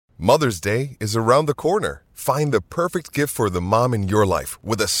Mother's Day is around the corner. Find the perfect gift for the mom in your life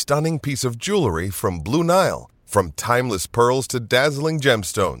with a stunning piece of jewelry from Blue Nile. From timeless pearls to dazzling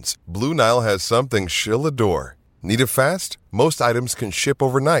gemstones, Blue Nile has something she'll adore. Need it fast? Most items can ship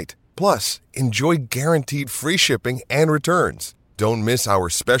overnight. Plus, enjoy guaranteed free shipping and returns. Don't miss our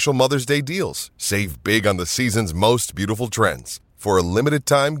special Mother's Day deals. Save big on the season's most beautiful trends. For a limited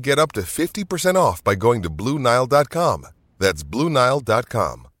time, get up to 50% off by going to BlueNile.com. That's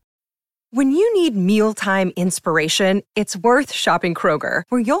BlueNile.com. When you need mealtime inspiration, it's worth shopping Kroger,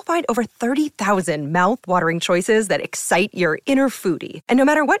 where you'll find over 30,000 mouth-watering choices that excite your inner foodie. And no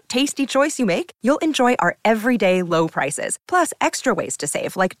matter what tasty choice you make, you'll enjoy our everyday low prices, plus extra ways to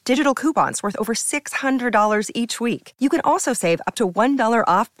save, like digital coupons worth over $600 each week. You can also save up to $1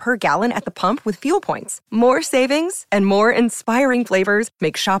 off per gallon at the pump with fuel points. More savings and more inspiring flavors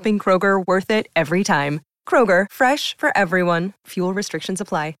make shopping Kroger worth it every time. Kroger, fresh for everyone. Fuel restrictions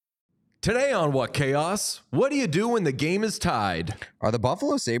apply. Today on What Chaos? What do you do when the game is tied? Are the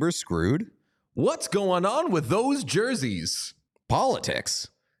Buffalo Sabres screwed? What's going on with those jerseys? Politics.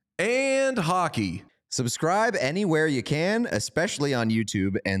 And hockey. Subscribe anywhere you can, especially on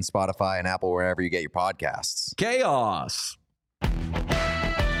YouTube and Spotify and Apple, wherever you get your podcasts. Chaos.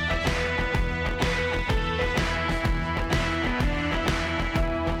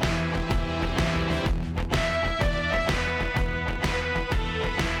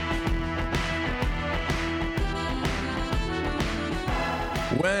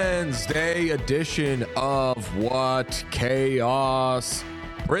 Wednesday edition of What Chaos.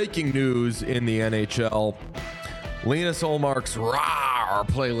 Breaking news in the NHL. Linus Ullmark's Rawr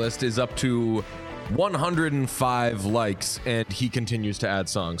playlist is up to 105 likes, and he continues to add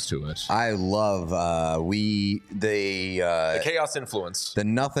songs to it. I love the Chaos influence. The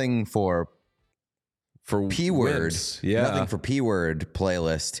Nothing for P-word. Wins. Yeah. Nothing for P-word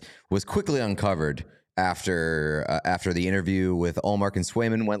playlist was quickly uncovered after the interview with Ullmark and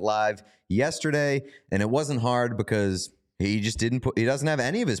Swayman went live yesterday, and it wasn't hard because he just he doesn't have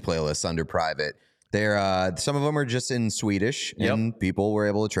any of his playlists under private. They're some of them are just in Swedish, and people were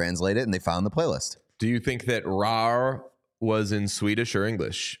able to translate it, and they found the playlist. Do you think that Rawr was in Swedish or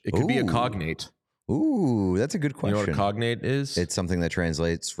English? It could be a cognate. Ooh, that's a good question. You know what a cognate is? It's something that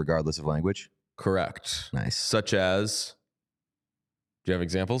translates regardless of language. Correct. Nice. Such as, do you have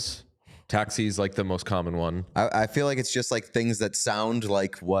examples? Taxi is like the most common one. I feel like it's just like things that sound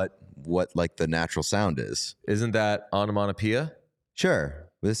like what like the natural sound is. Isn't that onomatopoeia? Sure.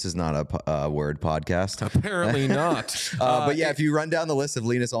 This is not a word podcast. Apparently not. But yeah, if you run down the list of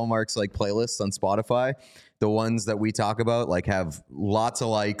Linus Ullmark's like playlists on Spotify, the ones that we talk about like have lots of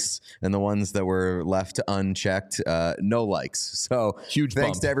likes, and the ones that were left unchecked, no likes. So huge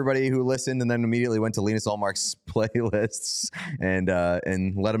thanks bump to everybody who listened and then immediately went to Linus Ullmark's playlists and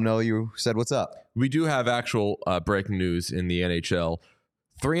let them know you said what's up. We do have actual breaking news in the NHL.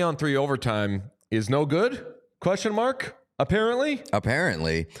 3-on-3 overtime is no good? Question mark? Apparently,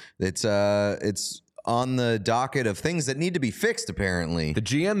 it's on the docket of things that need to be fixed. Apparently, the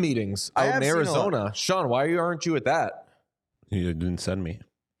GM meetings out in Arizona. Sean, why aren't you at that? You didn't send me.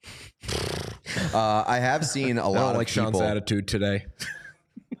 I have seen a lot. I don't of like people, Sean's attitude today.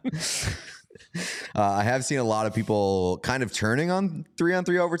 I have seen a lot of people kind of turning on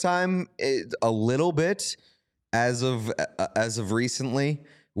 3-on-3 overtime a little bit as of recently.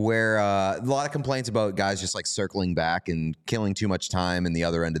 Where a lot of complaints about guys just like circling back and killing too much time in the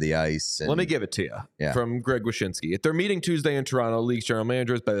other end of the ice. And, let me give it to you from Greg Wyshynski. At their meeting Tuesday in Toronto, league's general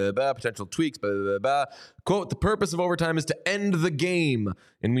managers, blah, blah, blah, potential tweaks, blah, blah, blah. Quote, the purpose of overtime is to end the game,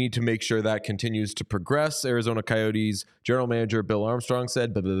 and we need to make sure that continues to progress. Arizona Coyotes general manager Bill Armstrong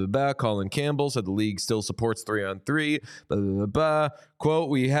said, blah, blah, blah, blah. Colin Campbell said the league still supports 3-on-3, blah, blah, blah, blah. Quote,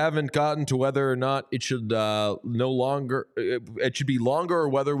 we haven't gotten to whether or not it should it should be longer or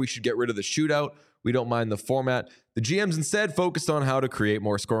whether we should get rid of the shootout. We don't mind the format. The GMs instead focused on how to create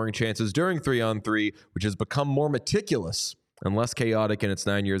more scoring chances during 3-on-3, which has become more meticulous and less chaotic in its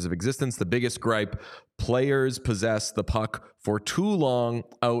 9 years of existence. The biggest gripe, players possess the puck for too long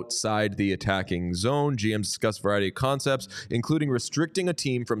outside the attacking zone. GMs discuss a variety of concepts, including restricting a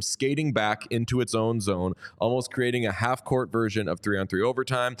team from skating back into its own zone, almost creating a half-court version of 3-on-3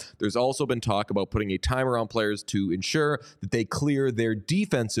 overtime. There's also been talk about putting a timer on players to ensure that they clear their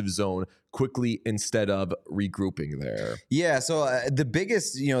defensive zone quickly instead of regrouping there. Yeah, so the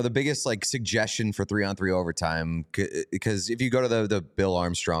biggest like suggestion for 3-on-3 overtime, because if you go to the Bill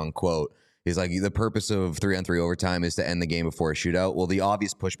Armstrong quote, he's like, the purpose of 3-on-3 overtime is to end the game before a shootout. Well, the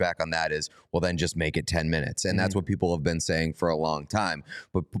obvious pushback on that is, well, then just make it 10 minutes. And that's what people have been saying for a long time.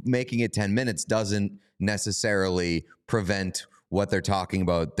 But making it 10 minutes doesn't necessarily prevent what they're talking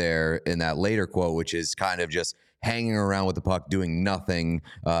about there in that later quote, which is kind of just hanging around with the puck, doing nothing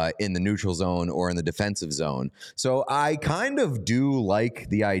in the neutral zone or in the defensive zone. So I kind of do like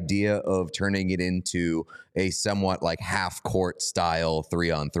the idea of turning it into a somewhat like half-court style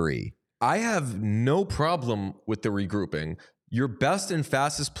 3-on-3. I have no problem with the regrouping. Your best and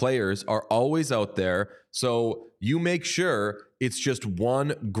fastest players are always out there, so you make sure it's just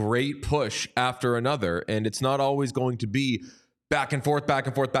one great push after another, and it's not always going to be back and forth, back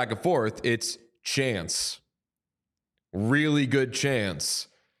and forth, back and forth. It's chance. Really good chance.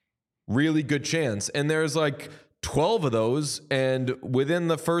 Really good chance. And there's like 12 of those, and within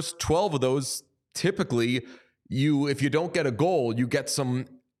the first 12 of those, typically, if you don't get a goal, you get some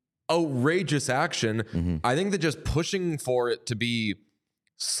outrageous action. I think that just pushing for it to be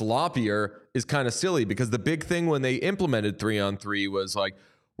sloppier is kind of silly, because the big thing when they implemented 3-on-3 was like,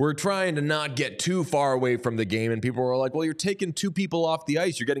 we're trying to not get too far away from the game. And people were like, well, you're taking two people off the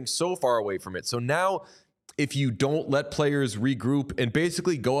ice. You're getting so far away from it. So now if you don't let players regroup and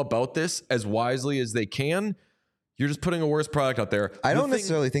basically go about this as wisely as they can, you're just putting a worse product out there. I don't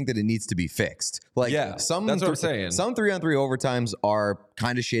necessarily think that it needs to be fixed. Like, that's what I'm saying. Some 3-on-3 overtimes are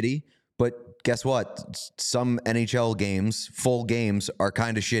kind of shitty, but guess what? Some NHL games, full games, are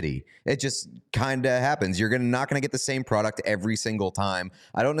kind of shitty. It just kind of happens. You're not going to get the same product every single time.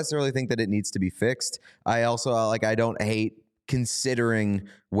 I don't necessarily think that it needs to be fixed. I also, I don't hate considering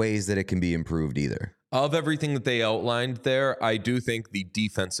ways that it can be improved either. Of everything that they outlined there, I do think the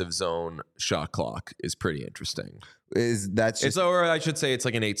defensive zone shot clock is pretty interesting. Or I should say it's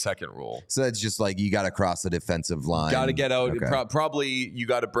like an 8-second rule. So that's just like you got to cross the defensive line. Got to get out. Okay. Probably you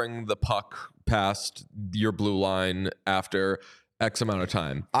got to bring the puck past your blue line after X amount of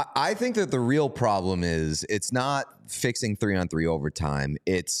time. I think that the real problem is it's not fixing 3-on-3 overtime.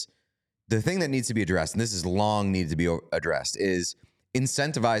 It's the thing that needs to be addressed, and this is long needed to be addressed, is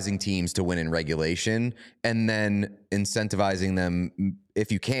incentivizing teams to win in regulation, and then incentivizing them,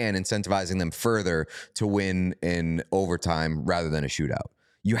 if you can, incentivizing them further to win in overtime rather than a shootout.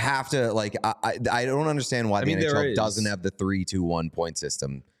 You have to, like, I don't understand why the NHL doesn't have the 3-2-1 point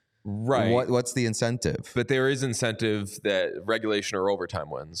system. Right. What's the incentive? But there is incentive that regulation or overtime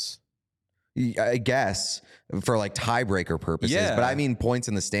wins. I guess for like tiebreaker purposes, but I mean points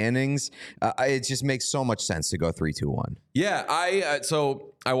in the standings. It just makes so much sense to go 3-2-1. Yeah,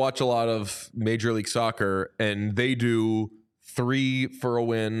 I watch a lot of Major League Soccer, and they do 3 for a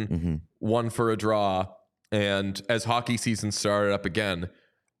win, 1 for a draw. And as hockey season started up again,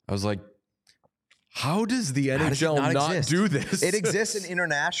 I was like, how does the NHL not do this? It exists in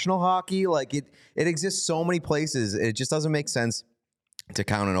international hockey. Like it exists so many places. It just doesn't make sense to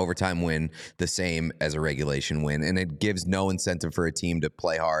count an overtime win the same as a regulation win. And it gives no incentive for a team to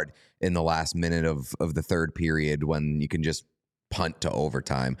play hard in the last minute of the third period when you can just punt to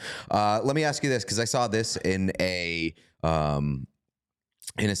overtime. Let me ask you this, because I saw this in a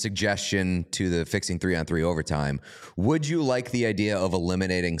suggestion to the fixing 3-on-3 overtime. Would you like the idea of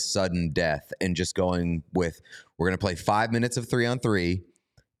eliminating sudden death and just going with, we're going to play 5 minutes of 3-on-3,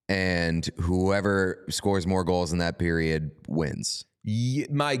 and whoever scores more goals in that period wins?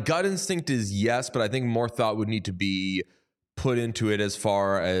 My gut instinct is yes, but I think more thought would need to be put into it as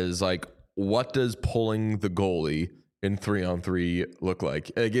far as like, what does pulling the goalie in 3-on-3 look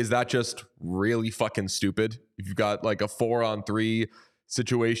like? Like, is that just really fucking stupid? If you've got like a 4-on-3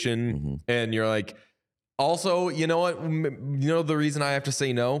 situation and you're like, also, you know what? The reason I have to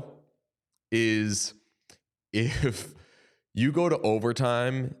say no is if you go to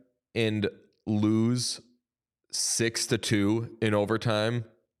overtime and lose 6-2 in overtime,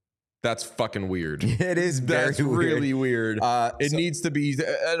 that's fucking weird. It is very That's weird. Really weird. It needs to be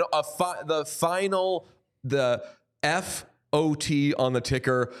the FOT on the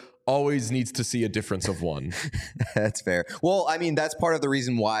ticker always needs to see a difference of 1. That's fair. Well, I mean, that's part of the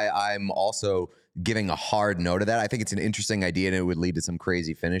reason why I'm also giving a hard no to that. I think it's an interesting idea, and it would lead to some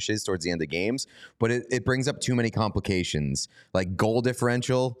crazy finishes towards the end of games, but it brings up too many complications, like goal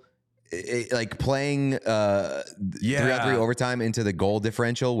differential. Like playing 3-on-3 overtime into the goal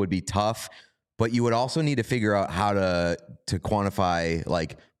differential would be tough, but you would also need to figure out how to quantify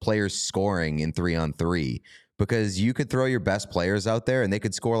like players scoring in 3-on-3, because you could throw your best players out there and they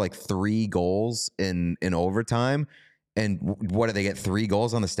could score like 3 goals in overtime. And what do they get? 3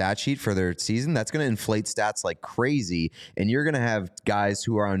 goals on the stat sheet for their season? That's going to inflate stats like crazy. And you're going to have guys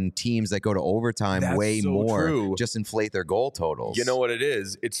who are on teams that go to overtime more, just inflate their goal totals. You know what it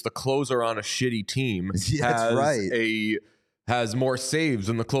is? It's the closer on a shitty team. That's right. Has more saves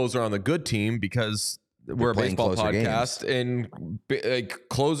than the closer on the good team, because we're a baseball podcast, and like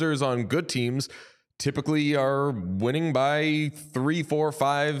closers on good teams typically are winning by 3, 4,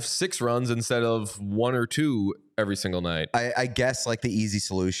 5, 6 runs instead of 1 or 2 every single night. I guess like the easy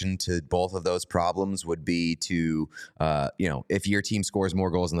solution to both of those problems would be to, if your team scores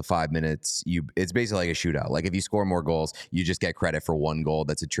more goals in the 5 minutes, it's basically like a shootout. Like if you score more goals, you just get credit for one goal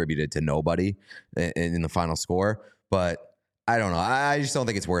that's attributed to nobody in the final score. But I don't know. I just don't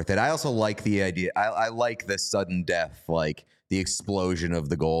think it's worth it. I also like the idea. I like the sudden death, like the explosion of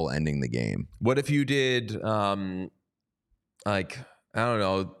the goal ending the game. What if you did, like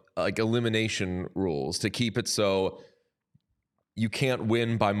elimination rules to keep it so you can't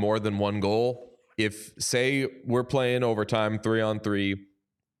win by more than one goal? If, say, we're playing overtime 3-on-3,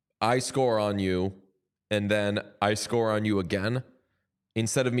 I score on you, and then I score on you again,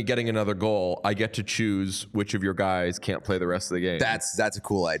 instead of me getting another goal, I get to choose which of your guys can't play the rest of the game. That's a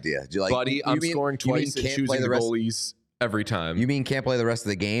cool idea. Like, buddy, I'm scoring twice and choosing the goalies every time. You mean can't play the rest of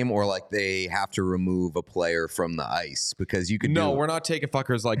the game, or like they have to remove a player from the ice? Because you could. No, we're not taking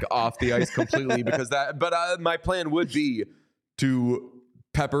fuckers like off the ice completely because that. But my plan would be to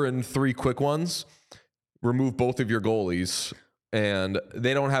pepper in 3 quick ones, remove both of your goalies, and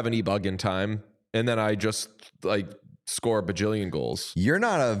they don't have any bug in time, and then I just like score a bajillion goals. You're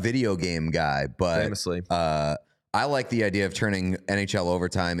not a video game guy, but famously. I like the idea of turning NHL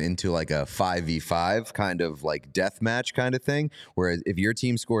overtime into like a 5v5 kind of like death match kind of thing, where if your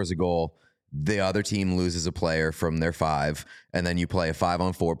team scores a goal, the other team loses a player from their 5, and then you play a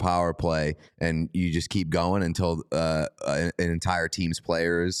 5-on-4 power play, and you just keep going until an entire team's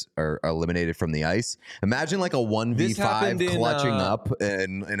players are eliminated from the ice. Imagine like a 1v5 clutching up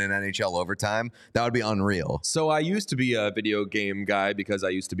in an NHL overtime. That would be unreal. So I used to be a video game guy because I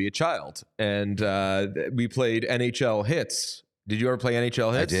used to be a child, and we played NHL Hits. Did you ever play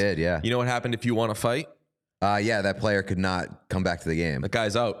NHL Hits? I did, yeah. You know what happened if you won a fight? Yeah, that player could not come back to the game. That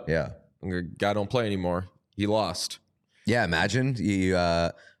guy's out. Yeah. Guy don't play anymore. He lost. Yeah, imagine you.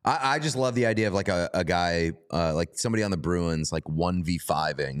 I just love the idea of like a guy, like somebody on the Bruins, like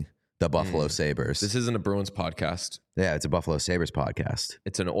 1v5ing the Buffalo Sabres. This isn't a Bruins podcast. Yeah, it's a Buffalo Sabres podcast.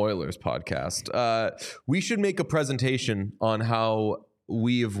 It's an Oilers podcast. We should make a presentation on how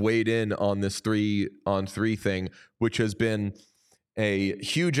we have weighed in on this 3-on-3 thing, which has been a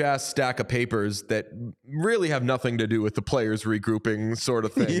huge ass stack of papers that really have nothing to do with the players regrouping sort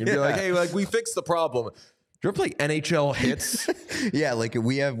of thing. Yeah. And be like, hey, like we fixed the problem. Do you ever play NHL Hits? Yeah, like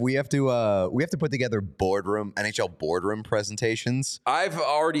we have to put together NHL boardroom presentations. I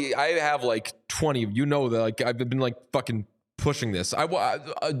have like 20. You know that like I've been like fucking pushing this.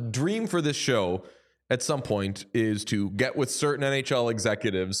 A dream for this show at some point is to get with certain NHL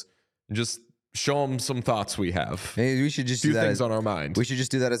executives and just show them some thoughts we have. Maybe we should just do that things on our mind. We should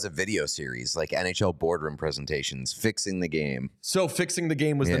just do that as a video series, like NHL boardroom presentations, fixing the game. So fixing the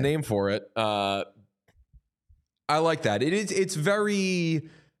game was the name for it. I like that. It's very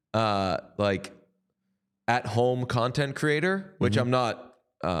like at home content creator, which I'm not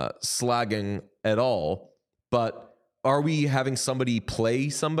slagging at all. But are we having somebody play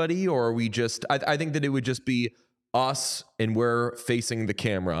somebody, or are we just? I think that it would just be us, and we're facing the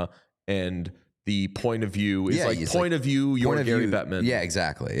camera. And the point of view is point of view, you're Gary Bettman. Yeah,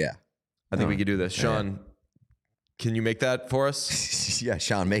 exactly. Yeah. I think we could do this. Sean, can you make that for us? Yeah,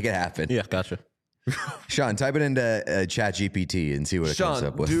 Sean, make it happen. Yeah, gotcha. Sean, type it into ChatGPT and see what it comes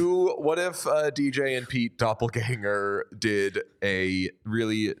up with. What if DJ and Pete Doppelganger did a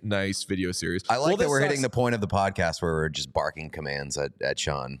really nice video series? I like that we're hitting the point of the podcast where we're just barking commands at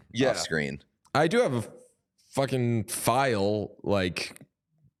Sean off screen. I do have a fucking file like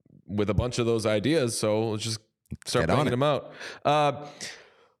with a bunch of those ideas, so let's just start banging them out.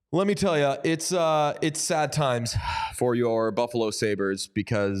 Let me tell you, it's sad times for your Buffalo Sabres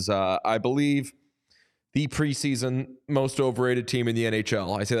because I believe the preseason most overrated team in the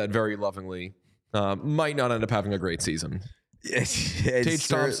NHL, I say that very lovingly, might not end up having a great season. Tage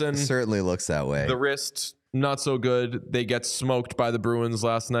Thompson certainly looks that way. The wrist, not so good. They get smoked by the Bruins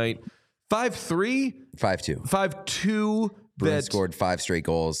last night. 5-3? 5-2. 5-2. Bruins scored 5 straight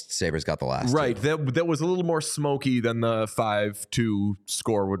goals. Sabres got the last. Right. That was a little more smoky than the 5-2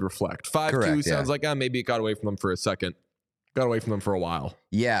 score would reflect. 5-2 sounds like maybe it got away from them for a second. Got away from them for a while.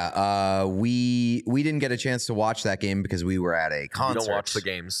 Yeah. We didn't get a chance to watch that game because we were at a concert. We don't watch the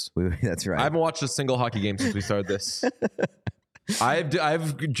games. That's right. I haven't watched a single hockey game since we started this.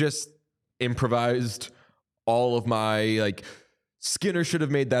 I've just improvised all of my like. Skinner should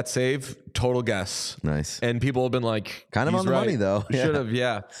have made that save. Total guess. Nice. And people have been like, kind of on the money though. Should have,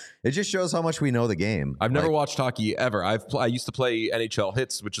 yeah. It just shows how much we know the game. I've never watched hockey ever. I used to play NHL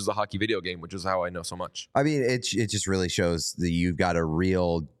Hits, which is a hockey video game, which is how I know so much. I mean, it just really shows that you've got a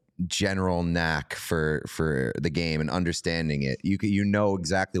real general knack for the game and understanding it. You know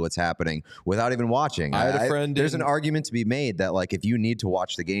exactly what's happening without even watching. I had a friend. There's an argument to be made that like if you need to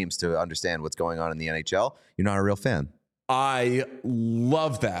watch the games to understand what's going on in the NHL, you're not a real fan. I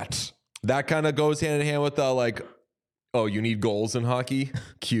love that. That kind of goes hand in hand with the like, oh, you need goals in hockey?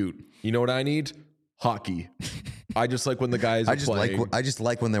 Cute. You know what I need? Hockey. I just like when the guys are playing. I just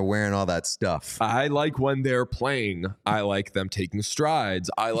like when they're wearing all that stuff. I like when they're playing. I like them taking strides.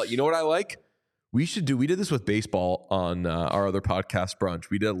 You know what I like? We did this with baseball on our other podcast, Brunch.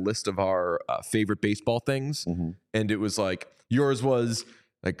 We did a list of our favorite baseball things. Mm-hmm. And it was like, yours was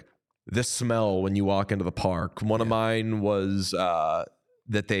like the smell when you walk into the park. One of mine was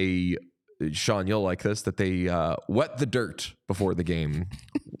that they, Sean, you'll like this, that they wet the dirt before the game.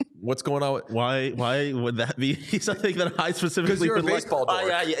 What's going on? Why would that be something that I specifically? Because you're a baseball dork.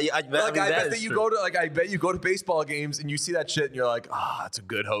 Yeah. I bet you go to I bet you go to baseball games and you see that shit and you're like, that's a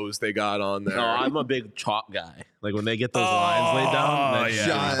good hose they got on there. No, I'm a big chalk guy. Like when they get those lines laid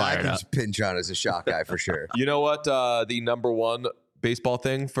down, I can pin John as a shot guy for sure. You know what? The number one baseball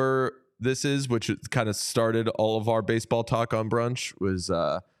thing for this is, which kind of started all of our baseball talk on Brunch, was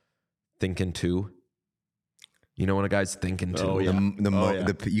thinking too. You know when a guy's thinking too.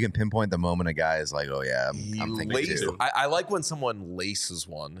 You can pinpoint the moment a guy is like, oh yeah, I'm thinking too. I like when someone laces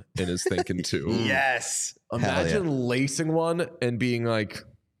one and is thinking too. Yes. Imagine lacing one and being like,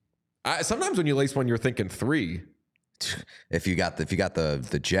 sometimes when you lace one, you're thinking three. If you got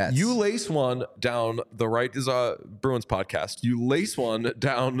the Jets, you lace one down the right is a Bruins podcast. You lace one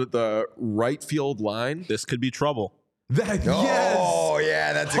down the right field line. This could be trouble. Oh,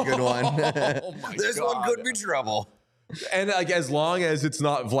 yeah, that's a good one. This one could be trouble. And like, as long as it's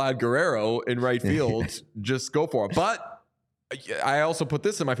not Vlad Guerrero in right field, just go for it. But I also put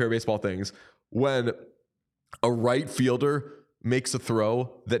this in my favorite baseball things. When a right fielder makes a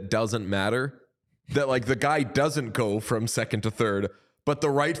throw that doesn't matter, that like the guy doesn't go from second to third, but the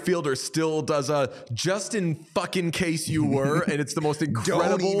right fielder still does a just in fucking case you were, and it's the most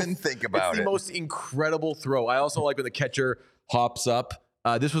incredible. Don't even think about it. It's the most incredible throw. I also like when the catcher hops up.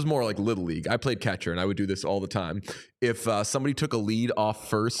 This was more like Little League. I played catcher, and I would do this all the time. If somebody took a lead off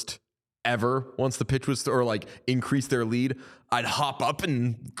first ever, once the pitch was, or like increased their lead, I'd hop up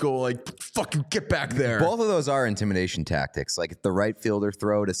and go like, fucking get back there. Both of those are intimidation tactics. Like the right fielder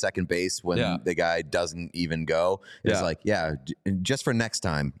throw to second base when the guy doesn't even go. It's like, just for next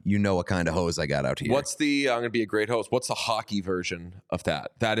time, you know what kind of hose I got out here. I'm going to be a great host. What's the hockey version of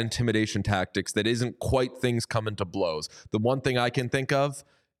that? That intimidation tactics that isn't quite things coming to blows. The one thing I can think of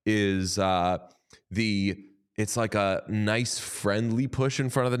is it's like a nice friendly push in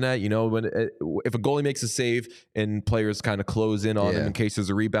front of the net. You know, if a goalie makes a save and players kind of close in on him in case there's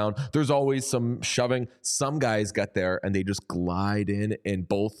a rebound, there's always some shoving. Some guys get there and they just glide in, and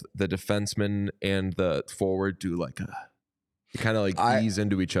both the defenseman and the forward do like kind of like ease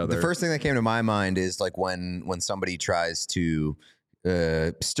into each other. The first thing that came to my mind is like when somebody tries to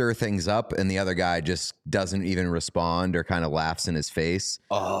stir things up and the other guy just doesn't even respond or kind of laughs in his face.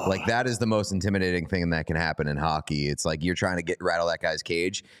 Like that is the most intimidating thing that can happen in hockey. It's like you're trying to rattle that guy's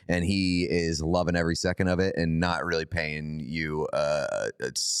cage and he is loving every second of it and not really paying you a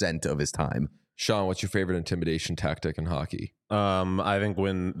cent of his time. Sean, what's your favorite intimidation tactic in hockey? I think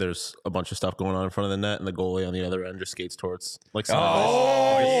when there's a bunch of stuff going on in front of the net and the goalie on the other end just skates towards like that's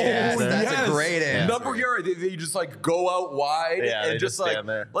a great answer. Number here, they just like go out wide and just like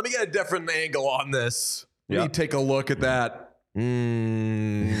there. Let me get a different angle on this. Let me take a look at that.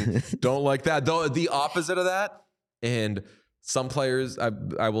 Don't like that. Though the opposite of that, and some players,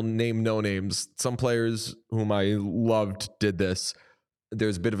 I will name no names. Some players whom I loved did this.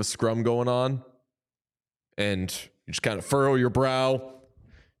 There's a bit of a scrum going on, and you just kind of furrow your brow,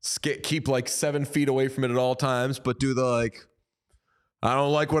 keep like 7 feet away from it at all times, but do the like, I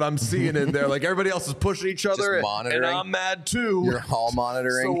don't like what I'm seeing in there. Like everybody else is pushing each other, and I'm mad too. You're all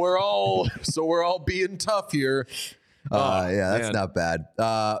monitoring. So we're all being tough here. That's not bad.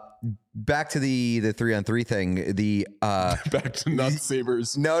 Back to the 3-on-3 thing. Back to Nuts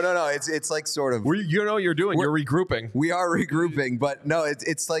Sabres. No. It's like sort of. You know what you're doing. You're regrouping. We are regrouping, but no,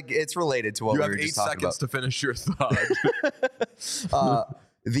 it's like it's related to what we were just talking about. You have 8 seconds to finish your thought.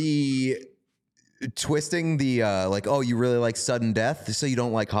 The twisting the like, oh, you really like sudden death, so you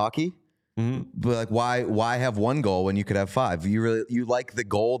don't like hockey. Mm-hmm. But like, why have one goal when you could have 5? You like the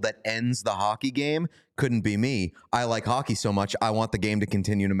goal that ends the hockey game? Couldn't be me. I like hockey so much. I want the game to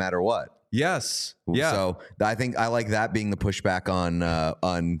continue no matter what. Yes. Yeah. So I think I like that being the pushback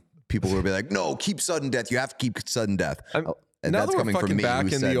on people who will be like, no, keep sudden death. You have to keep sudden death. And now that's that we're coming from fucking me. back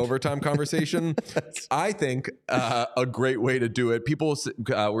who in said, the overtime conversation, I think a great way to do it. People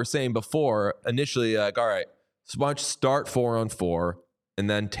were saying before initially, like, all right, so why don't you start 4-on-4 and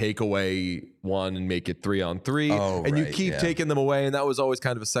then take away one and make it 3-on-3, Oh, and you right, keep yeah. taking them away. And that was always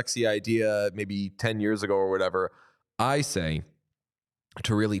kind of a sexy idea, maybe 10 years ago or whatever. I say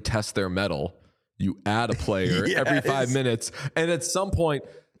to really test their mettle, you add a player every 5 minutes, and at some point,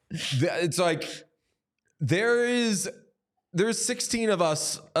 it's like there's 16 of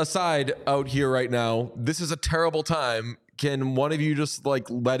us aside out here right now. This is a terrible time. Can one of you just like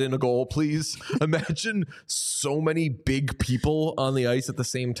let in a goal, please? Imagine so many big people on the ice at the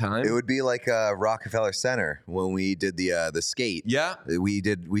same time. It would be like Rockefeller Center when we did the skate. Yeah. We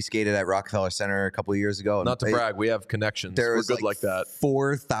skated at Rockefeller Center a couple of years ago. Not to brag, we have connections. There We're was good like that.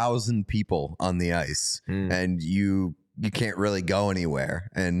 4,000 people on the ice, and you can't really go anywhere.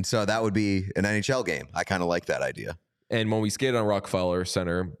 And so that would be an NHL game. I kind of like that idea. And when we skated on Rockefeller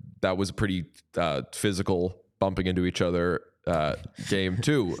Center, that was a pretty physical, bumping into each other game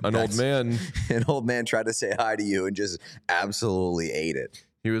too. An old man tried to say hi to you and just absolutely ate it.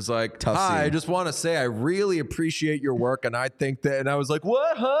 He was like, Tough "Hi, scene. I just want to say I really appreciate your work, and I think that." And I was like,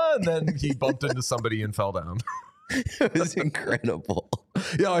 "What, huh?" And then he bumped into somebody and fell down. It was incredible.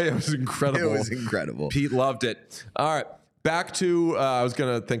 Yeah, it was incredible. It was incredible. Pete loved it. All right. Back to, I was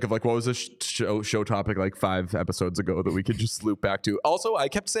going to think of like, what was a show topic like 5 episodes ago that we could just loop back to. Also, I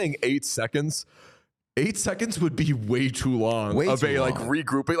kept saying 8 seconds. 8 seconds would be way too long like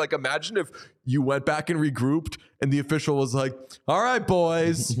regrouping. Like, imagine if you went back and regrouped and the official was like, all right,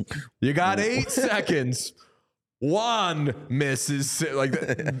 boys, you got 8 seconds. One misses. Like,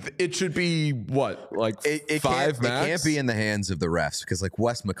 it should be what? Like it 5 max? max? It can't be in the hands of the refs because like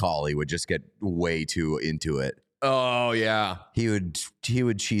Wes McCauley would just get way too into it. Oh, yeah. He would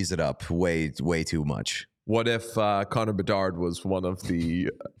cheese it up way too much. What if Connor Bedard was one of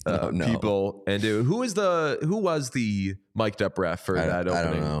the No. people? And who was the mic'd up ref for that opening? I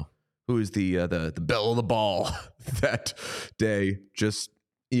don't know. Who is the bell of the ball that day? Just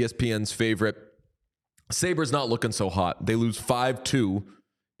ESPN's favorite. Sabres not looking so hot. They lose 5-2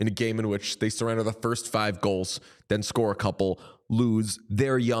 in a game in which they surrender the first 5 goals, then score a couple, lose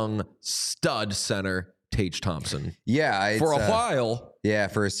their young stud center, Tage Thompson. Yeah. For a while. Yeah,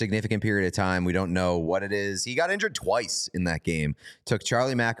 for a significant period of time. We don't know what it is. He got injured twice in that game. Took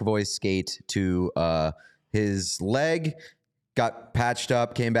Charlie McAvoy's skate to his leg, got patched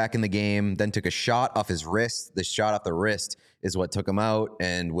up, came back in the game, then took a shot off his wrist. The shot off the wrist is what took him out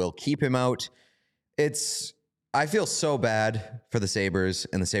and will keep him out. I feel so bad for the Sabres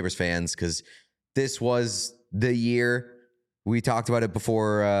and the Sabres fans because this was the year. We talked about it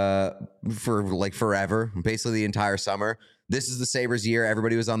before for like forever, basically the entire summer. This is the Sabres year.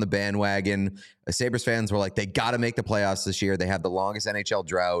 Everybody was on the bandwagon. The Sabres fans were like, they got to make the playoffs this year. They have the longest NHL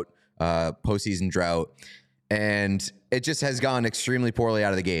drought, postseason drought. And it just has gone extremely poorly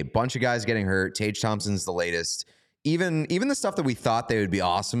out of the gate. Bunch of guys getting hurt. Tage Thompson's the latest. Even the stuff that we thought they would be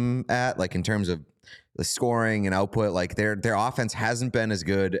awesome at, like in terms of the scoring and output, like their offense hasn't been as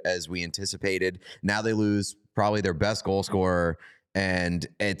good as we anticipated. Now they lose probably their best goal scorer, and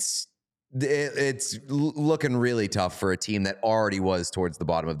it's looking really tough for a team that already was towards the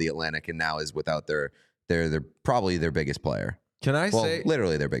bottom of the Atlantic and now is without their probably their biggest player. Can I say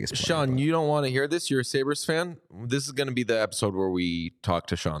literally their biggest player? Sean, you don't want to hear this. You're a Sabres fan. This is going to be the episode where we talk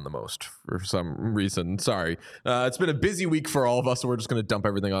to Sean the most for some reason. Sorry. It's been a busy week for all of us, so we're just going to dump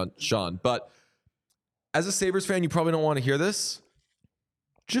everything on Sean. But as a Sabres fan, you probably don't want to hear this.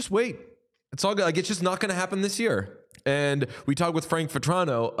 Just wait. It's all good. Like, it's just not going to happen this year. And we talked with Frank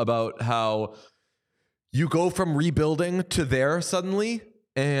Vetrano about how you go from rebuilding to there suddenly,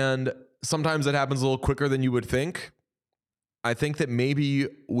 and sometimes it happens a little quicker than you would think. I think that maybe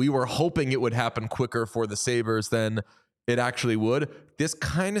we were hoping it would happen quicker for the Sabres than it actually would. This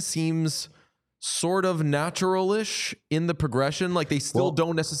kind of seems sort of natural-ish in the progression. Like, they still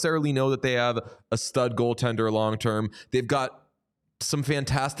don't necessarily know that they have a stud goaltender long-term. They've got some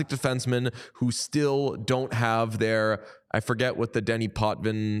fantastic defensemen who still don't have their, I forget what the Denny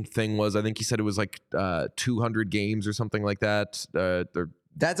Potvin thing was. I think he said it was like 200 games or something like that.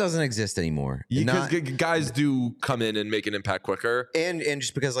 That doesn't exist anymore. Because guys do come in and make an impact quicker. And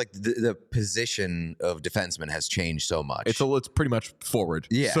just because like the position of defenseman has changed so much. It's pretty much forward.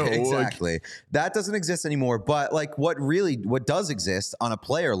 Yeah, so, exactly. That doesn't exist anymore. But like what does exist on a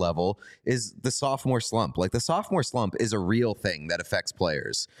player level is the sophomore slump. Like the sophomore slump is a real thing that affects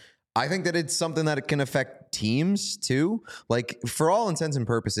players. I think that it's something that it can affect teams too. Like for all intents and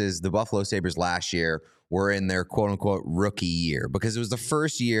purposes, the Buffalo Sabres last year were in their quote unquote rookie year because it was the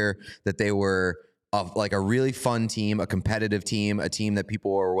first year that they were of like a really fun team, a competitive team, a team that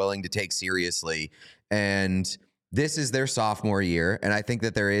people are willing to take seriously. And this is their sophomore year. And I think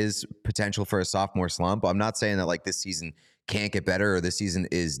that there is potential for a sophomore slump. I'm not saying that like this season can't get better or this season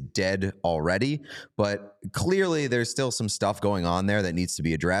is dead already, but clearly there's still some stuff going on there that needs to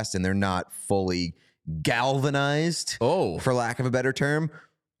be addressed, and they're not fully galvanized, for lack of a better term.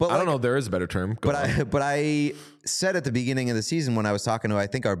 But I don't know if there is a better term. But I said at the beginning of the season when I was talking to, I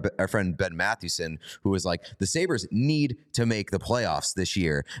think, our friend Ben Mathewson, who was like, the Sabres need to make the playoffs this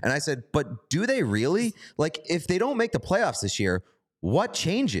year. And I said, but do they really? Like, if they don't make the playoffs this year, what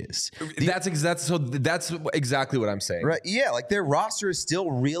changes? That's exactly what I'm saying. Right. Yeah. Like their roster is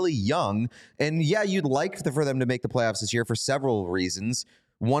still really young. And yeah, you'd like for them to make the playoffs this year for several reasons.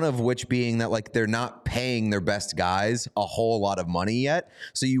 One of which being that like they're not paying their best guys a whole lot of money yet.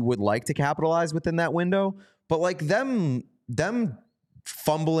 So you would like to capitalize within that window. But like them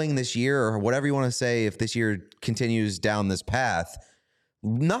fumbling this year or whatever you want to say, if this year continues down this path,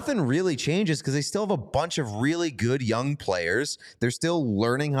 nothing really changes because they still have a bunch of really good young players. They're still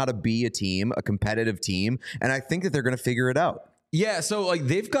learning how to be a team, a competitive team. And I think that they're going to figure it out. Yeah. So like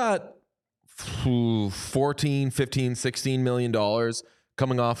they've got $14, $15, $16 million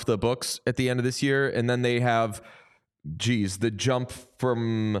coming off the books at the end of this year. And then they have, the jump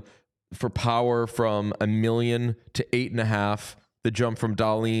for Power from $1 million to $8.5 million, the jump from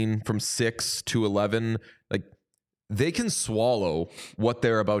Dahlin from 6 to 11, like they can swallow what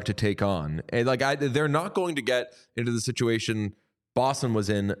they're about to take on. And like, they're not going to get into the situation Boston was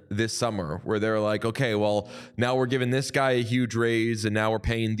in this summer where they're like, okay, well, now we're giving this guy a huge raise and now we're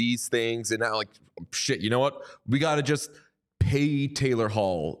paying these things. And now like, shit, you know what? We got to just pay Taylor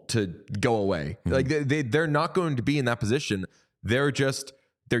Hall to go away. Like they're not going to be in that position. Their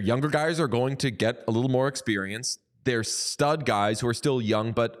younger guys are going to get a little more experience. Their stud guys who are still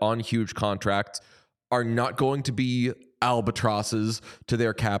young but on huge contracts are not going to be albatrosses to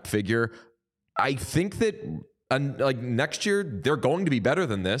their cap figure. I think that like next year they're going to be better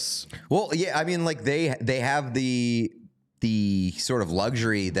than this. Well, yeah, I mean, like they have the sort of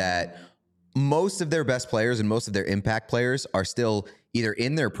luxury that most of their best players and most of their impact players are still either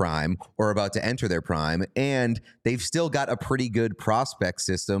in their prime or about to enter their prime, and they've still got a pretty good prospect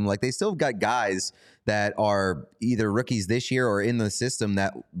system. Like they still got guys that are either rookies this year or in the system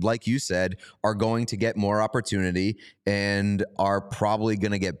that, like you said, are going to get more opportunity and are probably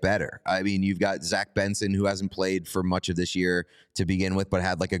going to get better. I mean, you've got Zach Benson, who hasn't played for much of this year to begin with, but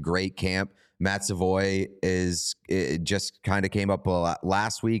had like a great camp. Matt Savoy just kind of came up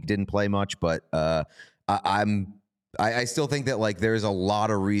last week, didn't play much, but I still think that like there's a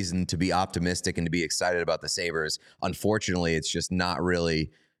lot of reason to be optimistic and to be excited about the Sabres. Unfortunately, it's just they're not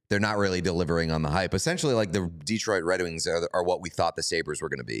really delivering on the hype. Essentially, like the Detroit Red Wings are what we thought the Sabres were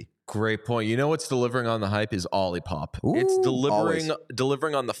going to be. Great point. You know what's delivering on the hype is Olipop. Ooh, it's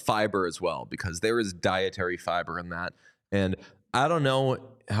delivering on the fiber as well, because there is dietary fiber in that. And I don't know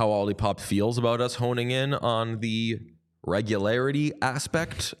how Olipop feels about us honing in on the regularity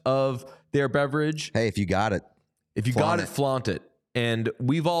aspect of their beverage. Hey, if you got it. If you got it, flaunt it. And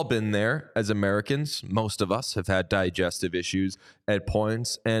we've all been there as Americans. Most of us have had digestive issues at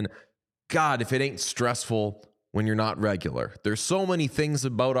points. And God, if it ain't stressful when you're not regular. There's so many things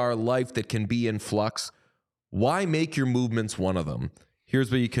about our life that can be in flux. Why make your movements one of them?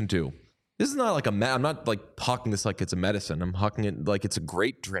 Here's what you can do. This is not like I'm not like hawking this like it's a medicine. I'm hawking it like it's a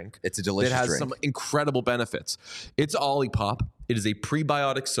great drink. It's a delicious drink. It has some incredible benefits. It's Olipop. It is a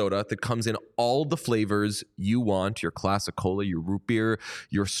prebiotic soda that comes in all the flavors you want. Your classic cola, your root beer,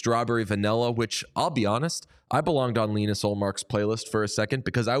 your strawberry vanilla, which I'll be honest, I belonged on Linus Olmark's playlist for a second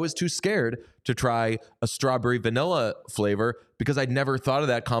because I was too scared to try a strawberry vanilla flavor because I'd never thought of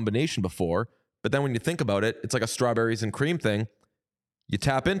that combination before. But then when you think about it, it's like a strawberries and cream thing. You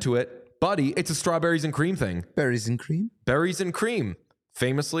tap into it. Buddy, it's a strawberries and cream thing. Berries and cream? Berries and cream.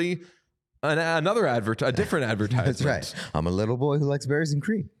 Famously, a different advertisement. That's right. I'm a little boy who likes berries and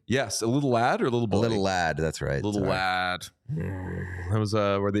cream. Yes, a little lad or a little boy? A little lad, that's right. Little lad. That was,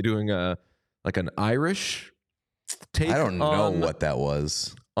 were they doing like an Irish take? I don't know what that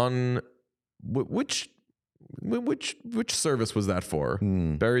was. On which service was that for?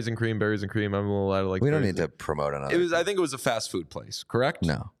 Berries and cream. I'm a little lad. Like we don't need to promote another. I think it was a fast food place, correct?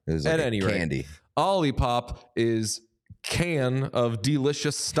 No, it was like at any candy. Rate, Olipop is can of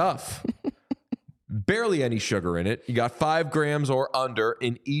delicious stuff. Barely any sugar in it. You got 5 grams or under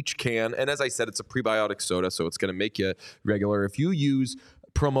in each can. And as I said, it's a prebiotic soda, so it's going to make you regular. If you use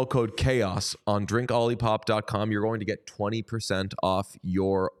promo code CHAOS on drinkolipop.com, you're going to get 20% off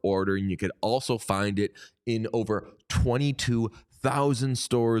your order. And you could also find it in over 22 22,000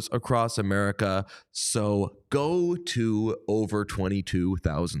 stores across America. So go to over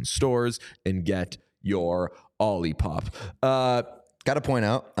 22,000 stores and get your Olipop. Got to point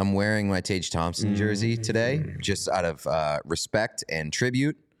out, I'm wearing my Tage Thompson jersey today, just out of respect and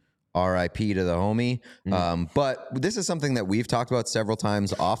tribute. R.I.P. to the homie. But this is something that we've talked about several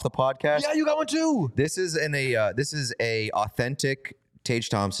times off the podcast. Yeah, you got one too. This is a authentic Tage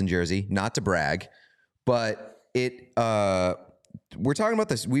Thompson jersey, not to brag, but we're talking about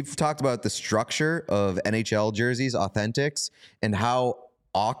this. We've talked about the structure of NHL jerseys, authentics, and how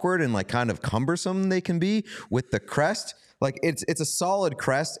awkward and like kind of cumbersome they can be with the crest. Like it's a solid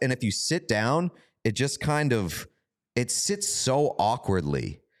crest, and if you sit down, it just kind of sits so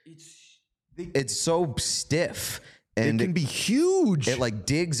awkwardly. It's so stiff, and it can be huge. It like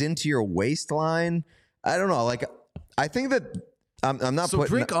digs into your waistline. I don't know. Like I think that I'm not. So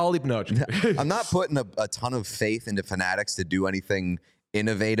putting, drink Olip. No, I'm not putting a ton of faith into Fanatics to do anything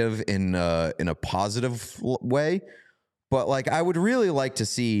innovative in a positive way, but like I would really like to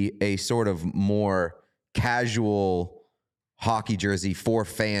see a sort of more casual hockey jersey for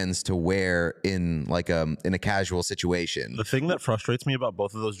fans to wear in like in a casual situation. The thing that frustrates me about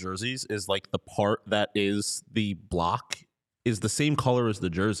both of those jerseys is like the part that is the block is the same color as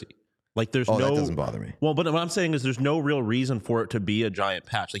the jersey. Like there's that doesn't bother me. Well, but what I'm saying is there's no real reason for it to be a giant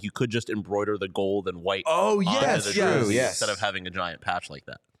patch. Like you could just embroider the gold and white. Oh, yes, onto the yes. jersey Yes. instead of having a giant patch like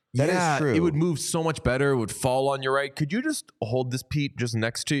that. That is true. It would move so much better. It would fall on your right. Could you just hold this, Pete, just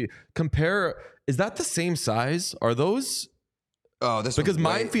next to you? Compare. Is that the same size? Are those? Oh, this Because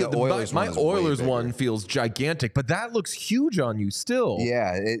mine mine my Oilers one feels gigantic, but that looks huge on you still.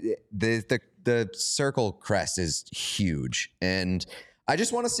 Yeah, the circle crest is huge, and I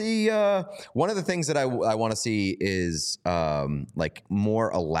just want to see. One of the things that I want to see is like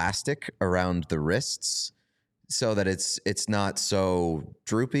more elastic around the wrists, so that it's not so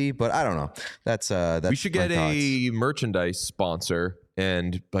droopy. But I don't know. That's we should get a merchandise sponsor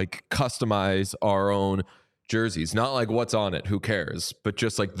and like customize our own jerseys, not like what's on it, who cares, but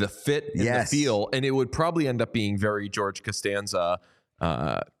just like the fit and the feel. And it would probably end up being very George Costanza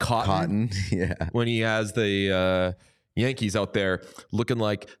cotton. Yeah, when he has the Yankees out there looking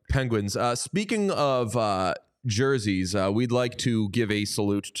like penguins. Speaking of jerseys, we'd like to give a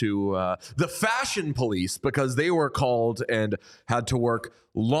salute to the fashion police, because they were called and had to work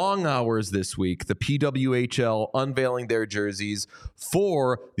long hours this week. The PWHL unveiling their jerseys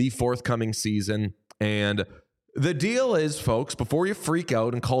for the forthcoming season. And the deal is, folks, before you freak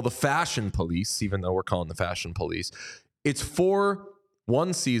out and call the fashion police, even though we're calling the fashion police, it's for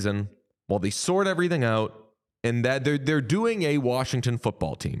one season while they sort everything out, and that they're doing a Washington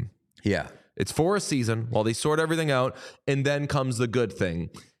football team. Yeah. It's for a season while they sort everything out, and then comes the good thing.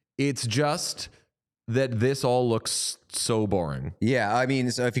 It's just that this all looks so boring. Yeah, I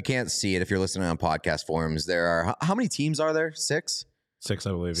mean, so if you can't see it, if you're listening on podcast forums, there are, how many teams are there? 6? 6,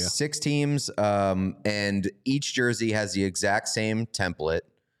 I believe, yeah. 6 teams, and each jersey has the exact same template,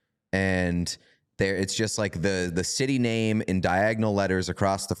 and there it's just like the city name in diagonal letters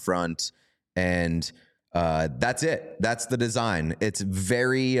across the front, and that's it. That's the design. It's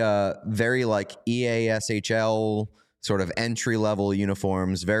very like EASHL sort of entry level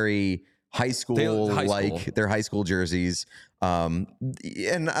uniforms, very high school like their high school jerseys. And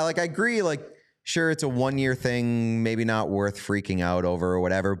I agree, like, sure, it's a 1-year thing, maybe not worth freaking out over or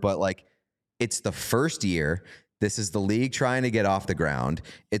whatever, but like it's the first year. This is the league trying to get off the ground.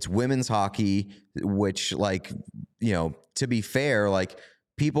 It's women's hockey, which, like, you know, to be fair, like,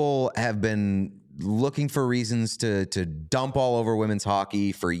 people have been looking for reasons to dump all over women's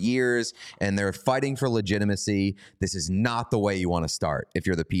hockey for years, and they're fighting for legitimacy. This is not the way you want to start if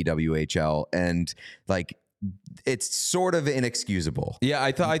you're the PWHL, and like it's sort of inexcusable. Yeah,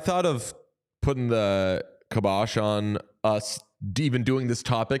 I thought of putting the kibosh on us even doing this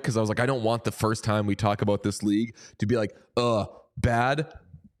topic, because I was like, I don't want the first time we talk about this league to be like, bad.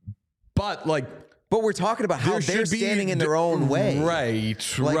 But like, but we're talking about how they're standing in their own way. Right,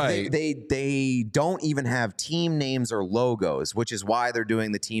 like right. They don't even have team names or logos, which is why they're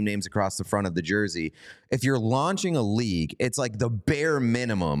doing the team names across the front of the jersey. If you're launching a league, it's like the bare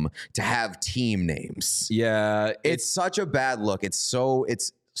minimum to have team names. Yeah. It's such a bad look. It's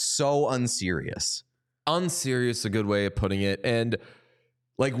so unserious. Unserious, a good way of putting it. And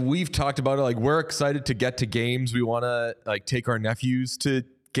like, we've talked about it, like, we're excited to get to games. We want to like take our nephews to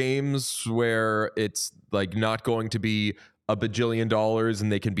games where it's like not going to be $1 bajillion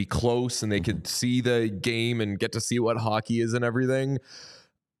and they can be close and they can see the game and get to see what hockey is and everything.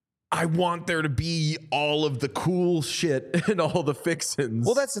 I want there to be all of the cool shit and all the fixins.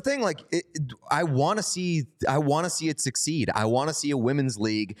 Well, that's the thing. Like, I want to see it succeed. I want to see a women's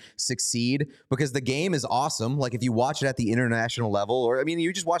league succeed because the game is awesome. Like, if you watch it at the international level, or I mean,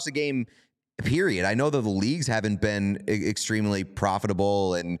 you just watch the game. Period. I know that the leagues haven't been extremely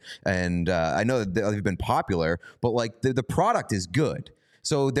profitable, and I know that they've been popular, but like the product is good.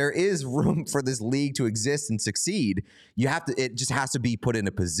 So there is room for this league to exist and succeed. It just has to be put in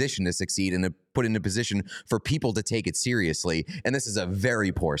a position to succeed and put in a position for people to take it seriously. And this is a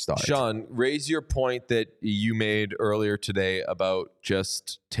very poor start. Sean, raise your point that you made earlier today about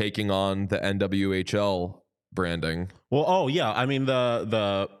just taking on the NWHL branding. Well, I mean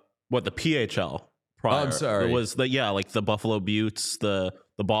the PHL prior. I'm sorry. It was like the Buffalo Buttes, the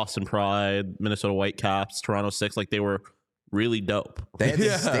Boston Pride, Minnesota Whitecaps, Toronto Six, like they were really dope.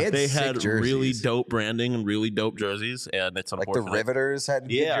 They had really dope branding and really dope jerseys, and it's unfortunate. Like the Riveters had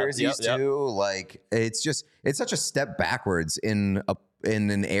good jerseys too. Like it's such a step backwards in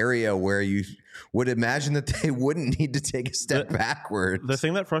an area where you would imagine that they wouldn't need to take a step backwards. The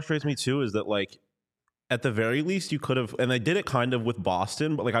thing that frustrates me too is that like at the very least you could have, and they did it kind of with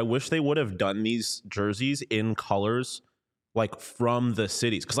Boston, but like I wish they would have done these jerseys in colors like from the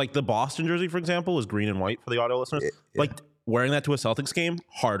cities, because like the Boston jersey, for example, is green and white for the audio listeners. Like wearing that to a Celtics game,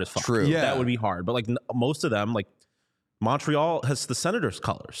 hard as fuck. True. Yeah. That would be hard. But like most of them, like Montreal has the Senators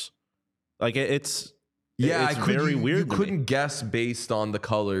colors. Like it's very weird. You couldn't guess based on the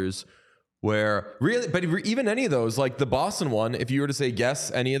colors where really, but even any of those, like the Boston one, if you were to say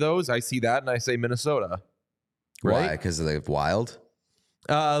guess any of those, I see that and I say Minnesota. Right? Why? Because they're wild?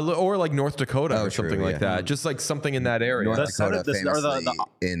 Or like North Dakota or true, something like that. Just like something in that area. North Dakota famously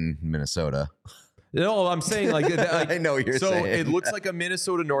in Minnesota. No, I'm saying like I know what you're saying. So it looks like a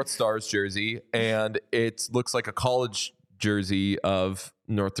Minnesota North Stars jersey, and it looks like a college jersey of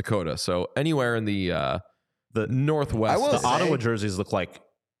North Dakota. So anywhere in the Northwest. The Ottawa jerseys look like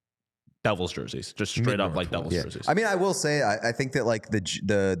Devils jerseys, just straight up like Devils jerseys. I mean, I will say, I think that like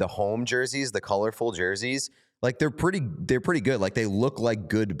the home jerseys, the colorful jerseys, like they're pretty good. Like they look like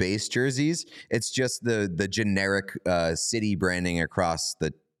good base jerseys. It's just the generic city branding across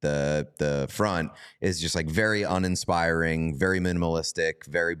the front is just like very uninspiring, very minimalistic,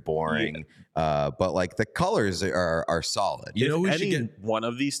 very boring. But like the colors are solid. You know, we should get one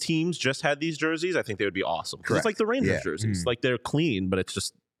of these teams just had these jerseys. I think they would be awesome. Because it's like the Rangers jerseys. Like they're clean, but it's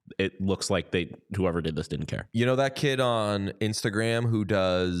just it looks like whoever did this didn't care. You know that kid on Instagram who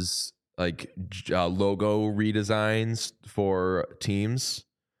does like logo redesigns for teams?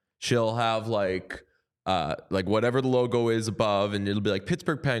 She'll have like whatever the logo is above, and it'll be like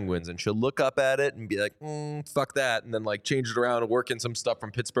Pittsburgh Penguins, and she'll look up at it and be like, fuck that, and then like change it around and work in some stuff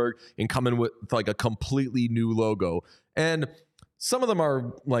from Pittsburgh and come in with like a completely new logo. And some of them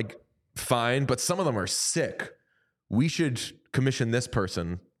are like fine, but some of them are sick. We should commission this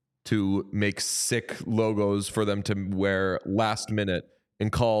person to make sick logos for them to wear last minute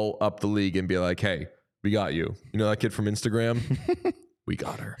and call up the league and be like, hey, we got you. You know that kid from Instagram? We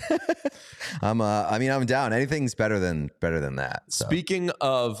got her. I'm down. Anything's better than that. So. Speaking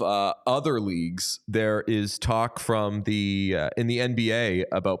of other leagues, there is talk from in the NBA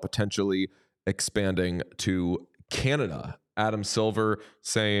about potentially expanding to Canada. Adam Silver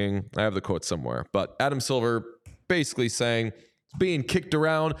saying, I have the quote somewhere, but Adam Silver basically saying, it's being kicked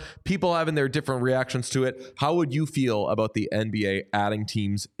around, people having their different reactions to it. How would you feel about the NBA adding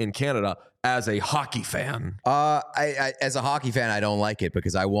teams in Canada as a hockey fan? I as a hockey fan, I don't like it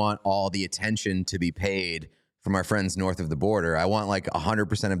because I want all the attention to be paid from our friends north of the border. I want like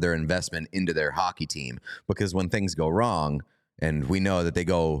 100% of their investment into their hockey team, because when things go wrong, and we know that they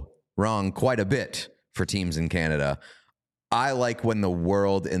go wrong quite a bit for teams in Canada, I like when the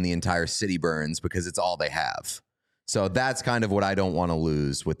world and the entire city burns because it's all they have. So that's kind of what I don't want to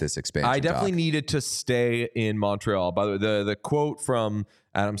lose with this expansion. I definitely needed to stay in Montreal. By the way, the quote from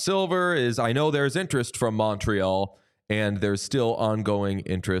Adam Silver is, I know there's interest from Montreal and there's still ongoing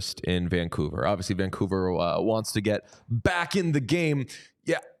interest in Vancouver. Obviously, Vancouver wants to get back in the game.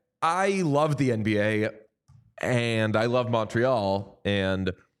 Yeah, I love the NBA and I love Montreal,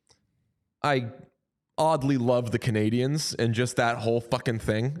 and I oddly love the Canadians and just that whole fucking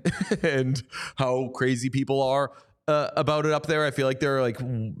thing and how crazy people are about it up there. I feel like they're like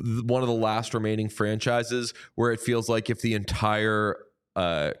one of the last remaining franchises where it feels like if the entire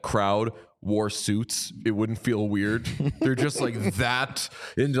crowd wore suits, it wouldn't feel weird. They're just like that,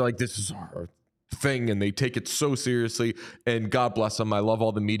 and like, this is our thing, and they take it so seriously, and God bless them. I love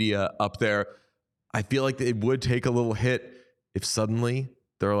all the media up there. I feel like it would take a little hit if suddenly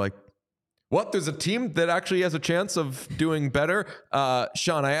they're like, What? There's a team that actually has a chance of doing better.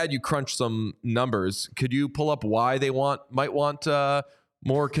 Sean, I had you crunch some numbers. Could you pull up why they might want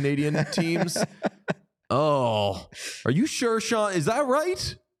more Canadian teams? Oh, are you sure, Sean? Is that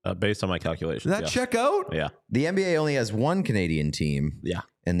right? Based on my calculations. Does that check out? Yeah. The NBA only has one Canadian team. Yeah.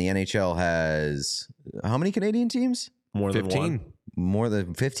 And the NHL has how many Canadian teams? More 15. than one. More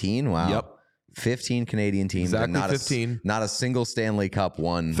than 15? Wow. Yep. 15 Canadian teams. Exactly, and 15. Not a single Stanley Cup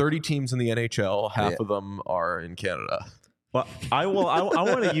won. 30 teams in the NHL. Half of them are in Canada. Well, I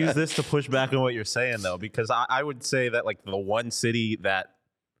want to use this to push back on what you're saying, though, because I would say that like the one city that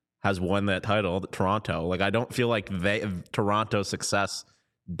has won that title, Toronto, like I don't feel like Toronto's success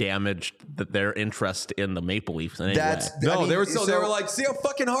damaged their interest in the Maple Leafs in any way. No, they were like, see how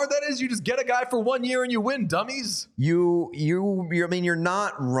fucking hard that is? You just get a guy for 1 year and you win, dummies. I mean, you're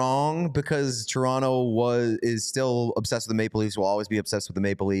not wrong, because Toronto is still obsessed with the Maple Leafs, will always be obsessed with the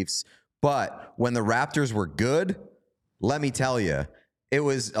Maple Leafs. But when the Raptors were good, let me tell you, it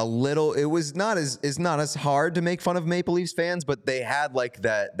was not as hard to make fun of Maple Leafs fans, but they had like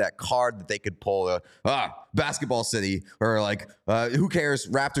that card that they could pull, basketball city, or like, who cares?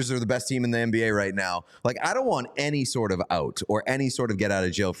 Raptors are the best team in the NBA right now. Like, I don't want any sort of out or any sort of get out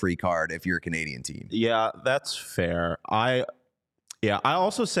of jail free card if you're a Canadian team. Yeah, that's fair. I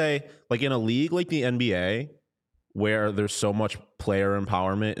also say, like, in a league like the NBA, where there's so much player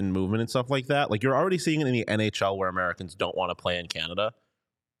empowerment and movement and stuff like that, like you're already seeing it in the NHL where Americans don't want to play in Canada.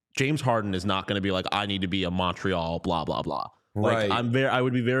 James Harden is not going to be like, I need to be a Montreal, blah, blah, blah. Like, Right. I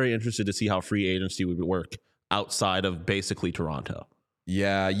would be very interested to see how free agency would work outside of basically Toronto.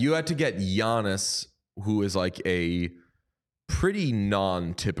 Yeah, you had to get Giannis, who is like a pretty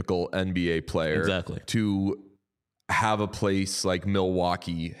non-typical NBA player, Exactly. to have a place like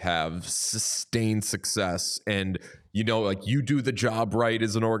Milwaukee have sustained success. And, you know, like you do the job right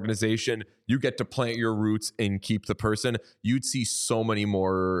as an organization, you get to plant your roots and keep the person. You'd see so many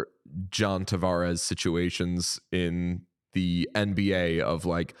more John Tavares situations in the NBA of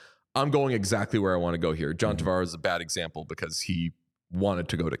like, I'm going exactly where I want to go here. John Tavares is a bad example because he wanted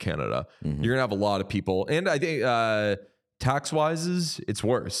to go to Canada. You're going to have a lot of people. And I think tax-wise, it's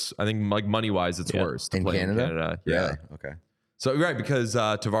worse. I think like money-wise, it's worse to In play Canada? in Canada. Really? Yeah. Okay. So, right, because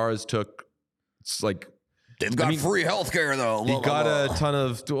Tavares took, it's like, They've got free healthcare though. he got a ton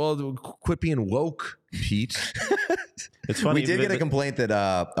of, well, quit being woke, Pete. It's funny. We did get a complaint that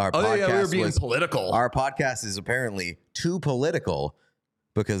our podcast we were being was political. Our podcast is apparently too political,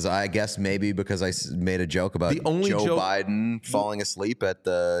 because I guess maybe because I made a joke about The only Joe joke- Biden falling asleep at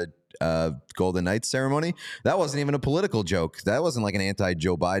the Golden Knights ceremony. That wasn't even a political joke. That wasn't like an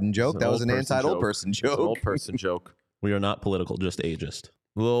anti-Joe Biden joke. That was an anti-old person It's an joke. old person joke. We are not political, just ageist.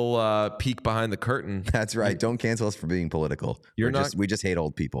 Little peek behind the curtain. That's right. Don't cancel us for being political. We just hate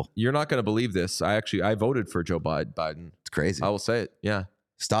old people. You're not going to believe this. I voted for Joe Biden. It's crazy. I will say it. Yeah.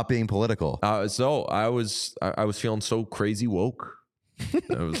 Stop being political. So I was feeling so crazy woke.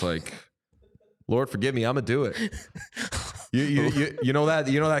 I was like, Lord, forgive me. I'm gonna do it. You know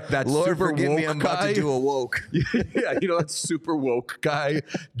that Lord, super forgive woke me. I'm guy? about to do a woke. Yeah, you know that super woke guy,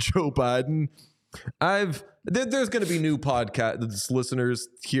 Joe Biden. There's going to be new podcast listeners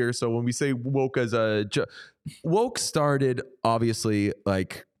here. So when we say woke woke started, obviously,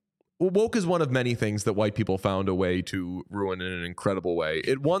 like, woke is one of many things that white people found a way to ruin in an incredible way.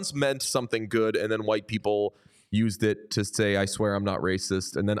 It once meant something good, and then white people used it to say, I swear I'm not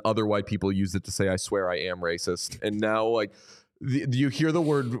racist. And then other white people used it to say, I swear I am racist. And now, like, you hear the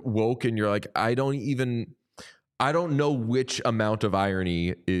word woke and you're like, I don't know which amount of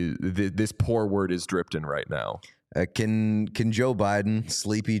irony this poor word is dripped in right now. Can Joe Biden,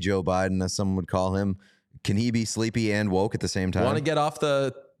 sleepy Joe Biden, as some would call him, can he be sleepy and woke at the same time? Want to get off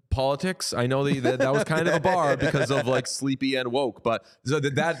the politics? I know that was kind of a bar because of like sleepy and woke, but so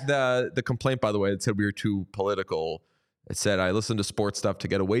the complaint, by the way, it said we were too political. It said I listened to sports stuff to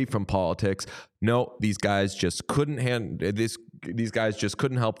get away from politics. No, these guys just couldn't These guys just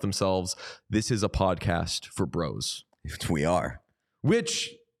couldn't help themselves. This is a podcast for bros. We are.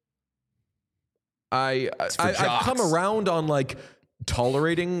 Which I've jocks. come around on like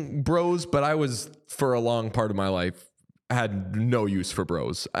tolerating bros, but I was for a long part of my life had no use for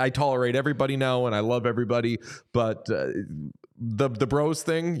bros. I tolerate everybody now and I love everybody, but the bros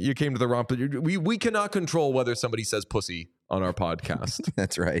thing, you came to the wrong. We cannot control whether somebody says pussy on our podcast.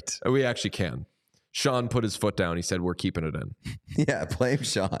 That's right. We actually can. Sean put his foot down. He said, we're keeping it in. Yeah, blame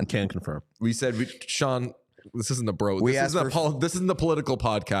Sean. Can confirm. We said, Sean, This isn't the bro. This isn't the political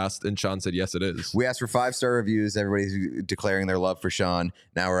podcast. And Sean said, yes, it is. We asked for 5-star reviews. Everybody's declaring their love for Sean.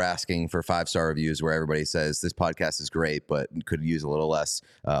 Now we're asking for 5-star reviews where everybody says this podcast is great, but could use a little less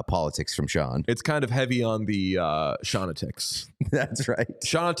politics from Sean. It's kind of heavy on the Shawnatics. That's right.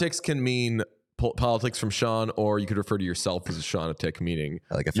 Shawnatics can mean politics from Sean, or you could refer to yourself as a Shaunatic, meaning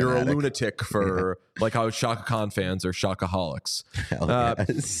like a you're a fanatic. lunatic for like how Shaka Khan fans are Shakaholics.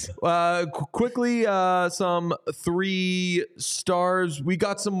 Yes. Quickly, some 3 stars. We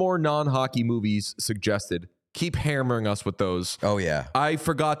got some more non-hockey movies suggested. Keep hammering us with those. Oh, yeah. I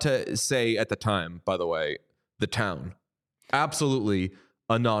forgot to say at the time, by the way, The Town. Absolutely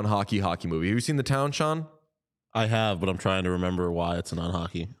a non-hockey hockey movie. Have you seen The Town, Sean? I have, but I'm trying to remember why it's a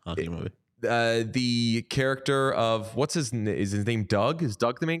non-hockey movie. The character of is his name Doug? Is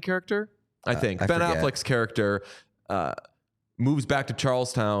Doug the main character? I think Ben forget. Affleck's character moves back to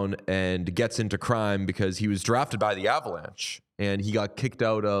Charlestown and gets into crime because he was drafted by the Avalanche and he got kicked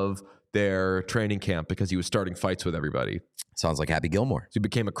out of their training camp because he was starting fights with everybody. Sounds like Happy Gilmore. So he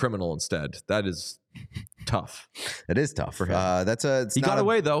became a criminal instead. That is tough. It is tough for him. He got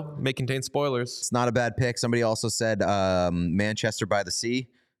away though. May contain spoilers. It's not a bad pick. Somebody also said Manchester by the Sea.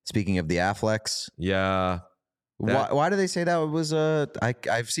 Speaking of the Afflecks. Yeah. Why do they say that was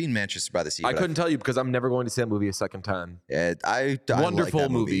I've seen Manchester by the Sea. I couldn't tell you because I'm never going to see that movie a second time. I Wonderful like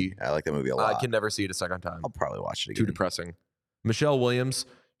that movie. I like that movie a lot. I can never see it a second time. I'll probably watch it again. Too depressing. Michelle Williams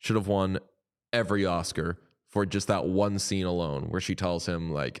should have won every Oscar for just that one scene alone where she tells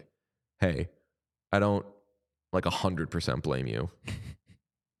him like, hey, I don't like 100% blame you.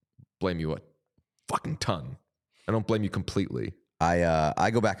 Blame you a fucking ton. I don't blame you completely.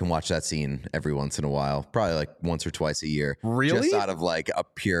 I go back and watch that scene every once in a while, probably like once or twice a year. Really? Just out of like a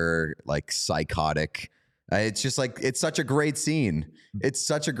pure like psychotic. It's just like it's such a great scene. It's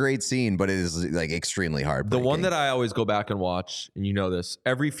such a great scene, but it is like extremely hard. The one that I always go back and watch, and you know this,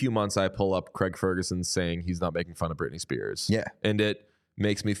 every few months I pull up Craig Ferguson saying he's not making fun of Britney Spears. Yeah. And it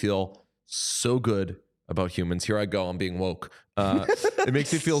makes me feel so good about humans. Here I go, I'm being woke. It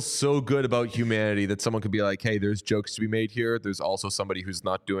makes me feel so good about humanity that someone could be like, hey, there's jokes to be made here. There's also somebody who's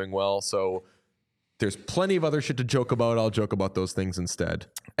not doing well. So there's plenty of other shit to joke about. I'll joke about those things instead.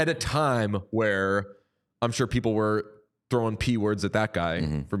 At a time where I'm sure people were throwing P words at that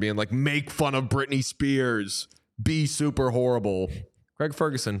guy for being like, make fun of Britney Spears, be super horrible. Craig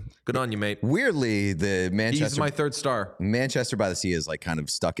Ferguson, good on you, mate. Weirdly, He's my 3rd star. Manchester by the Sea is like kind of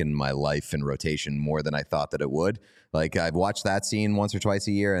stuck in my life in rotation more than I thought that it would. Like I've watched that scene once or twice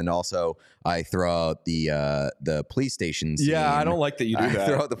a year, and also I throw out the police station scene. Yeah, I don't like that you do that. I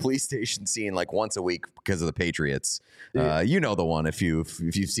throw out the police station scene like once a week because of the Patriots. You know the one if you've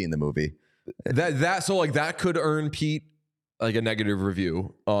seen the movie. That could earn Pete like a negative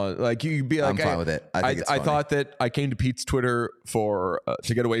review. Like you'd be like, I'm fine with it. I thought that I came to Pete's Twitter for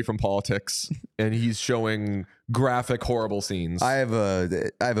to get away from politics, and he's showing graphic, horrible scenes. I have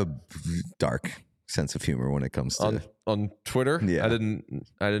a dark sense of humor when it comes to on Twitter. Yeah, I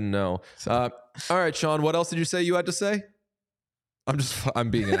didn't know. All right, Sean, what else did you say you had to say? I'm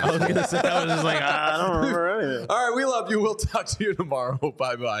being an asshole. I was just like, I don't remember anything. All right, we love you. We'll talk to you tomorrow.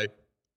 Bye bye.